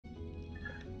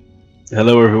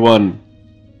Hello everyone.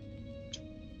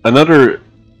 Another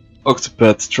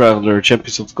Octopath Traveler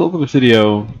Champions of the Golden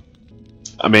video.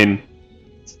 I mean,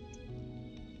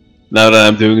 now that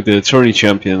I'm doing the tourney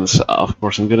champions, of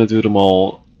course I'm gonna do them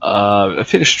all. I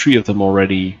finished 3 of them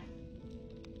already.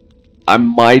 I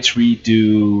might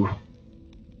redo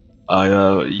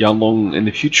Yanlong in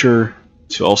the future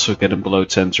to also get him below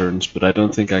 10 turns, but I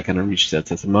don't think I can reach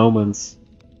that at the moment.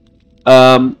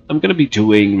 I'm gonna be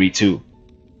doing Ri'tu.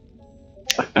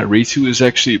 Ri'tu is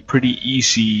actually a pretty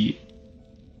easy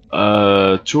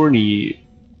tourney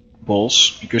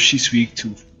boss because she's weak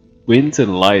to wind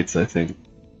and light, I think.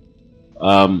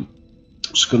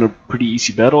 It's gonna pretty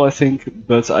easy battle, I think,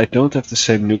 but I don't have the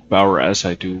same nuke power as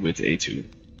I do with A2.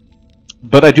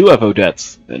 But I do have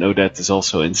Odette, and Odette is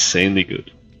also insanely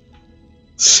good.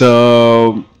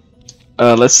 So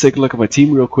let's take a look at my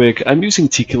team real quick. I'm using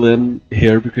Tikalin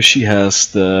here because she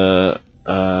has the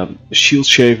Shield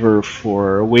Shaver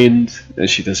for wind, and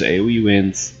she does AoE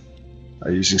wind.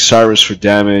 Using Cyrus for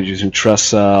damage, using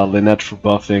Tressa, Lynette for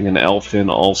buffing, and Elfin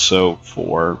also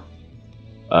for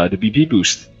the BP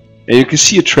boost. And you can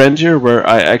see a trend here where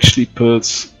I actually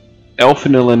put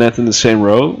Elfin and Lynette in the same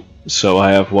row. So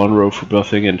I have 1 row for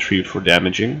buffing and 3 for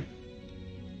damaging.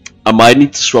 I might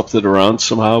need to swap that around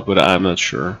somehow, but I'm not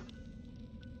sure.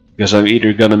 Because I'm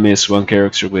either gonna miss 1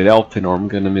 character with Elfin or I'm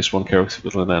gonna miss 1 character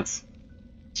with Lynette.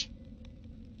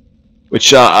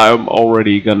 Which I'm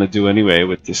already gonna do anyway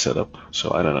with this setup,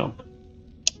 so I don't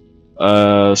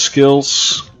know.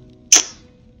 Skills.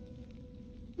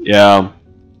 Yeah.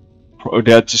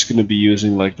 Odette just gonna be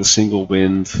using like the single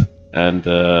wind and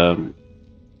the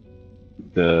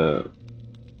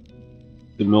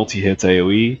multi-hit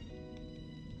AoE.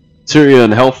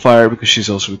 Tyrion Hellfire because she's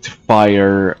also with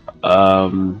fire.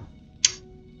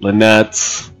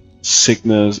 Lynette,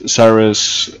 Cygnus,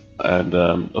 Cyrus, and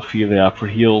Ophelia for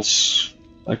heals.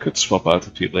 I could swap out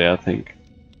Ophelia, I think,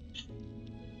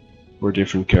 for a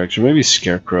different character. Maybe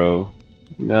Scarecrow.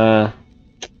 Nah,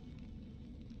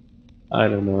 I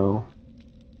don't know.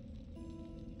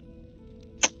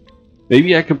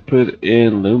 Maybe I can put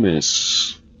in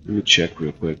Loomis. Let me check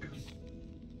real quick.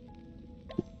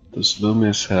 Does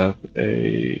Loomis have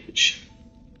a...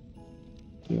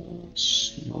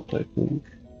 Yes, not, I think.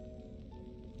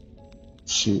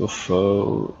 Single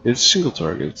foe. It's single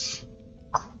target.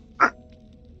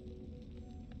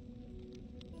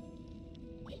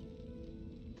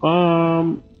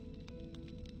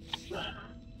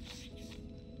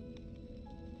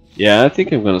 Yeah, I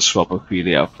think I'm gonna swap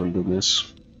Ophelia out for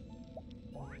Loomis.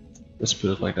 Let's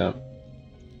put it like that.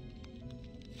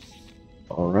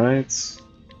 Alright.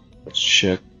 Let's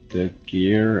check the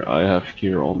gear. I have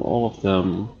gear on all of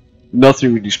them.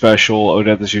 Nothing really special.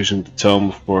 Odette is using the tome,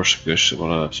 of course, because I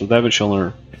want to have some damage on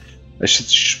her. I should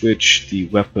switch the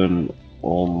weapon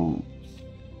on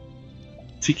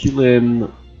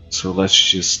Tikalin. So let's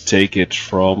just take it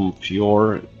from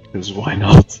Fior, because why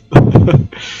not?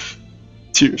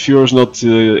 Fior's not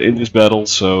in this battle,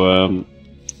 so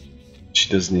she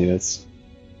doesn't need it.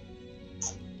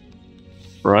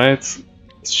 Right,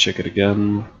 let's check it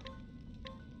again.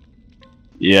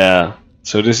 Yeah,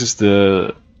 so this is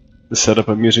the setup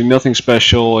I'm using. Nothing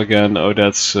special. Again,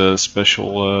 Odette's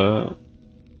special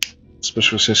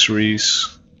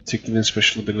accessories, Tikalin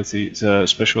special ability,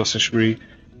 special accessory.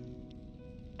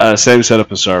 Same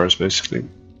setup as Cyrus, basically.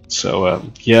 So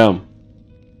yeah,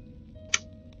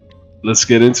 let's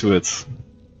get into it.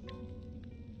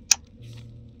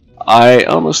 I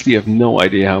honestly have no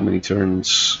idea how many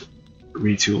turns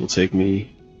Ri'tu will take me.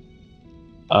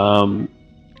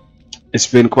 It's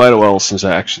been quite a while since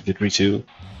I actually did Ri'tu,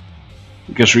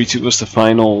 because Ri'tu was the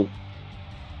final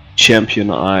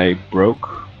champion I broke.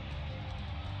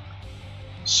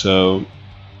 So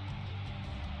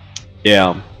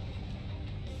yeah,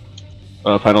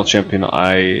 final champion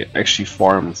I actually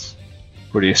farmed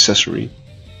for the accessory.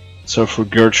 So for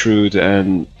Gertrude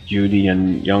and Uni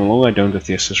and Yanglong, I don't have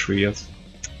the accessory yet.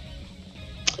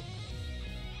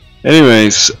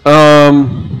 Anyways,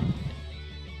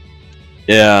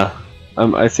 yeah,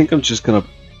 I think I'm just gonna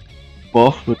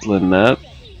buff with Lynette,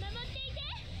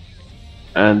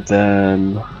 and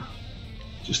then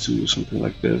just do something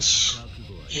like this,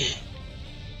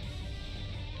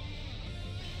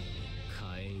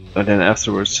 and then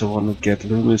afterwards I want to get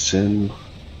Loomis in.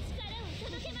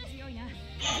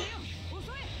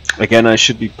 Again, I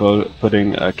should be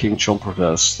putting King Chomper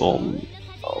Vest on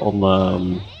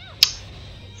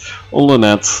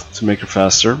Lynette to make her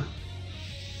faster.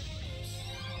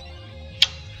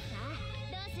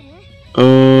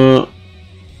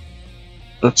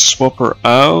 Let's swap her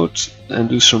out and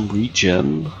do some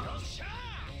regen.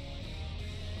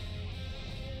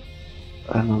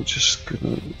 And I'm just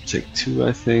gonna take 2,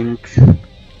 I think.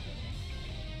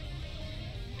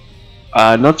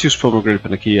 Not use Pomegranate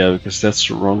Panakia because that's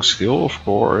the wrong skill, of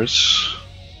course.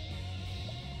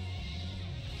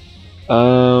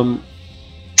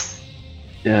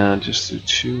 Yeah, just do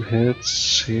 2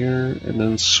 hits here and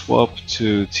then swap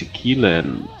to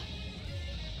Tequilan.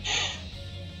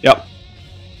 Yep.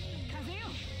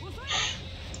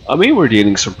 I mean, we're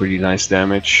dealing some pretty nice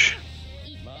damage.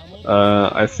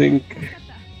 I think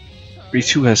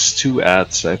Ri'tu has 2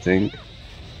 adds, I think.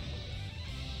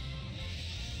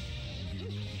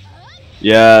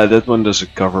 Yeah, that one does a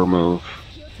cover move,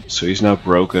 so he's now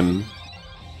broken.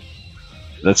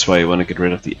 That's why you want to get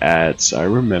rid of the ads. I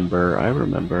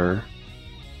remember.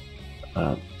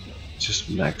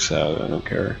 Just max out, I don't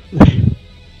care.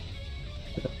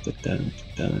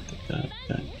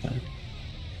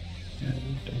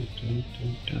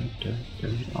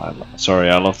 Sorry,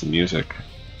 I love the music.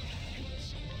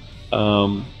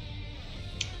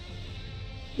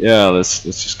 Yeah, let's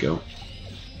just go.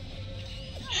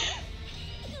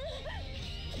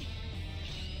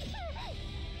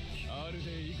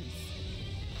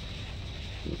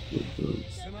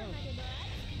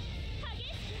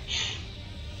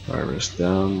 Virus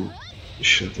down,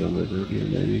 shut down the Ruby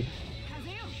maybe.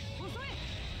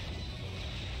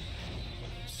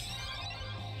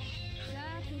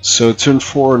 So turn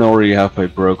 4 and already have I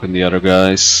broken the other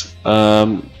guys.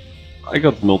 I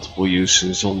got multiple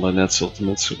uses on my Net's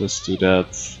ultimate, so let's do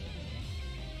that.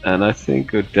 And I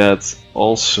think Odette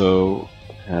also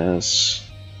has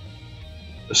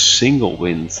a single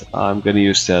wind. I'm gonna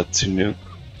use that to nuke.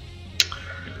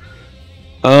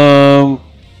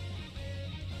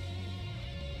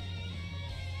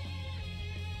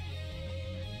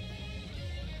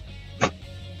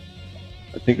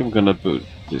 I think I'm gonna put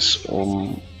this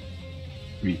on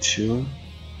Ri'tu.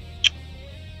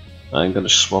 I'm gonna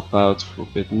swap out for a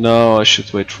bit. No, I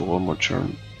should wait for one more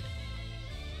turn.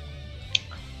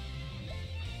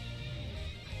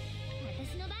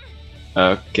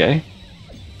 Okay.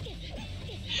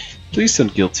 Please don't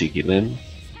kill Tequilan.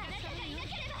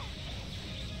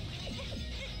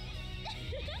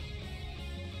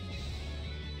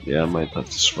 Yeah, I might have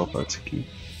to swap out Tiki.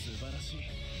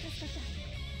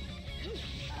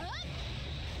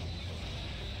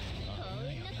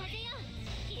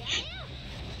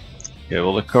 Okay,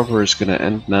 well the cover is gonna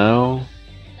end now.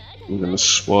 I'm gonna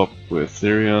swap with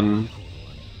Therion.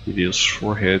 He deals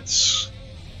 4 hits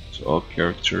to all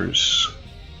characters.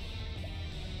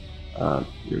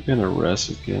 You're gonna res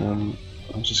again.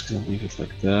 I'm just gonna leave it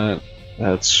like that.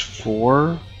 That's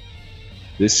 4.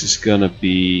 This is gonna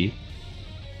be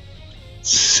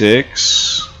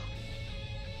 6.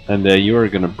 And then you are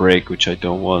gonna break, which I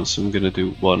don't want, so I'm gonna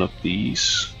do one of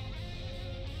these.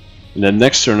 And then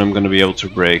next turn I'm gonna be able to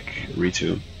break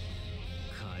Ri'tu.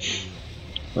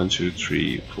 1, 2,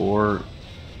 3, 4.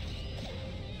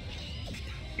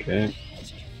 Okay.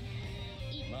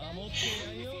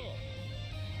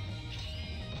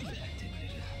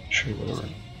 Sure, whatever.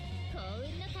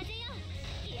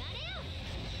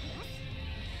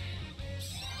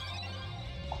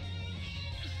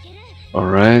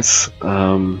 Alright,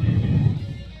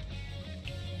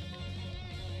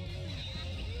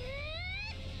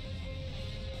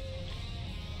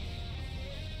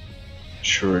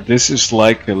 sure, this is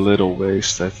like a little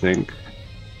waste, I think.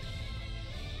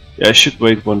 Yeah, I should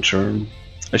wait one turn.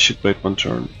 I should wait one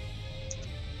turn.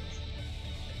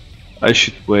 I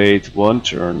should wait one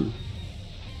turn.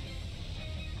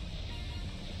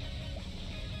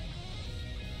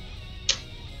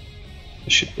 I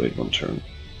should wait one turn.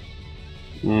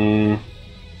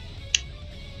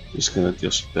 Just gonna deal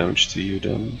some damage to you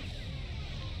then.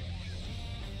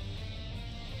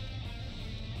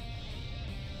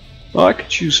 Oh, I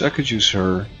could use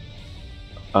her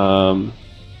for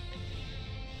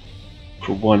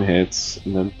 1 hit,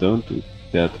 and then don't do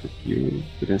that with you,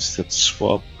 but instead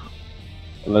swap.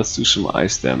 And let's do some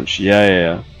ice damage.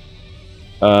 Yeah.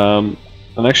 And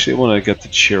actually, I want to get the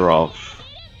cheer off.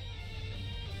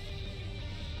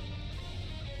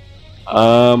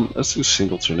 Let's do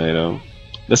single tornado.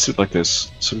 Let's do it like this.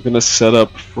 So I'm gonna set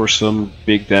up for some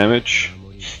big damage.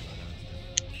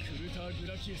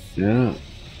 Yeah,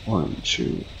 1,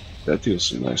 2. That deals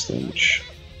some nice damage.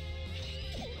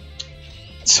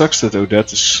 It sucks that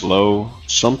Odette is slow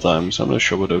sometimes. I'm not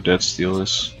sure what Odette's deal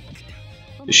is.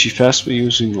 Is she fast by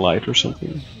using light or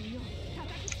something?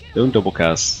 Don't double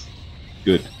cast.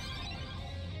 Good.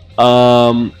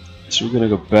 So we're gonna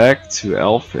go back to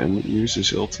Elfin, use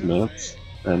his ultimate,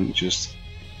 and just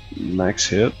max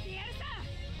hit.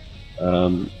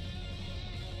 And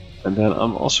then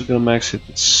I'm also gonna max hit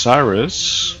with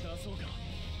Cyrus.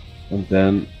 And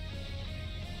then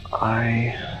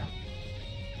I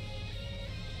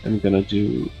am gonna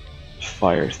do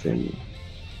fire thing.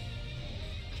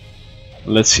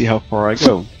 Let's see how far I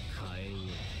go.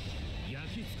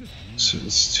 So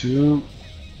it's 2.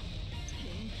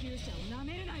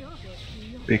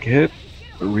 Big hit.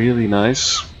 Really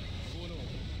nice.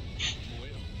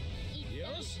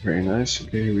 Very nice.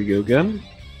 Okay, here we go again.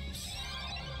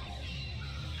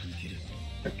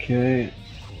 Okay.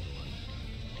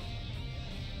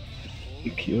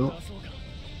 EQ.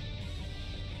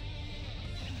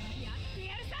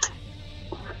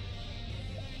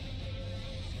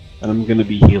 And I'm gonna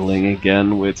be healing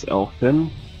again with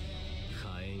Elfin.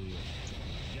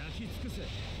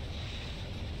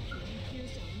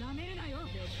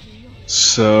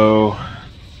 So,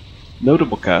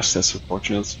 notable cast, that's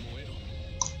unfortunate.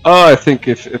 Oh, I think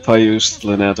if I used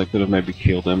Lynette, I could have maybe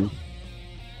killed him.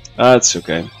 That's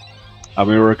okay. I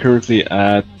mean, we're currently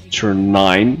at turn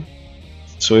 9,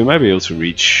 so we might be able to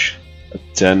reach a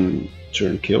 10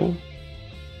 turn kill.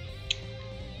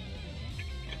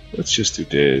 Let's just do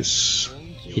this.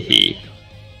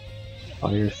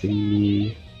 Fire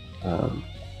thingy.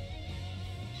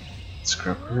 Let's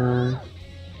grab her.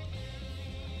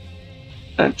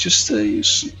 And just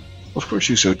use, of course,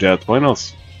 use Odette. Why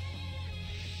not?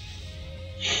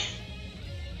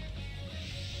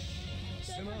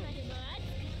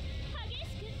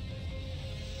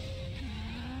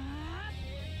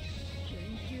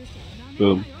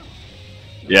 Boom.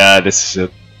 Yeah, this is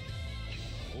it.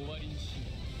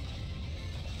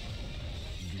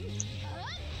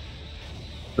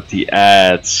 But the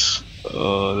ads,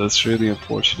 oh, that's really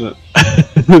unfortunate.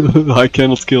 I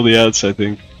cannot kill the ads, I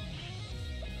think.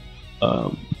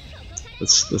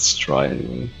 Let's try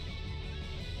anyway.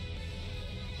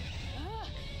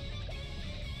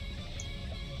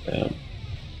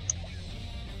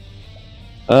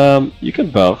 You can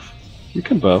buff. You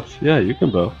can buff. Yeah, you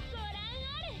can buff.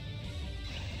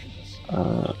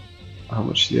 How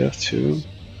much do you have to?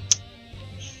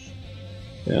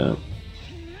 Yeah.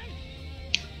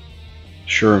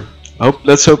 Sure.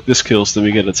 Let's hope this kills, then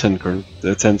we get a 10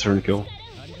 turn kill.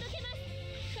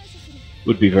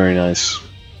 Would be very nice.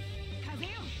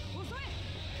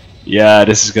 Yeah,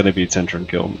 this is gonna be a 10 turn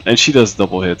kill. And she does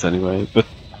double hit anyway, but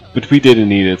we didn't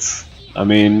need it. I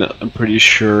mean, I'm pretty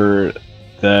sure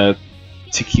that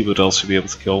Tiki would also be able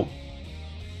to kill.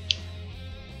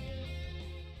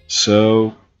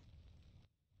 So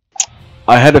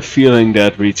I had a feeling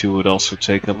that Ri'tu would also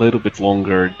take a little bit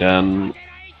longer than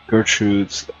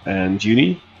Gertrude and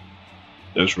Uni.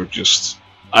 Those were just,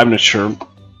 I'm not sure.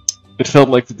 It felt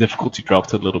like the difficulty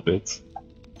dropped a little bit.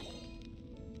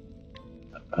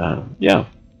 Yeah.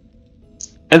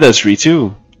 And that's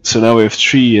Ri'tu. So now we have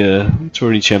 3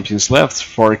 tourney champions left: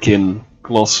 Farkin,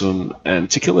 Glosson, and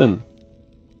Tikilin.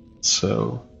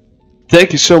 So,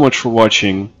 thank you so much for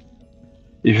watching.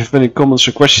 If you have any comments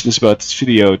or questions about this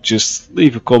video, just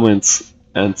leave a comment,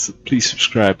 and please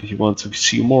subscribe if you want to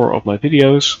see more of my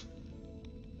videos.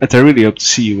 And I really hope to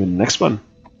see you in the next one.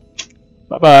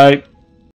 Bye bye!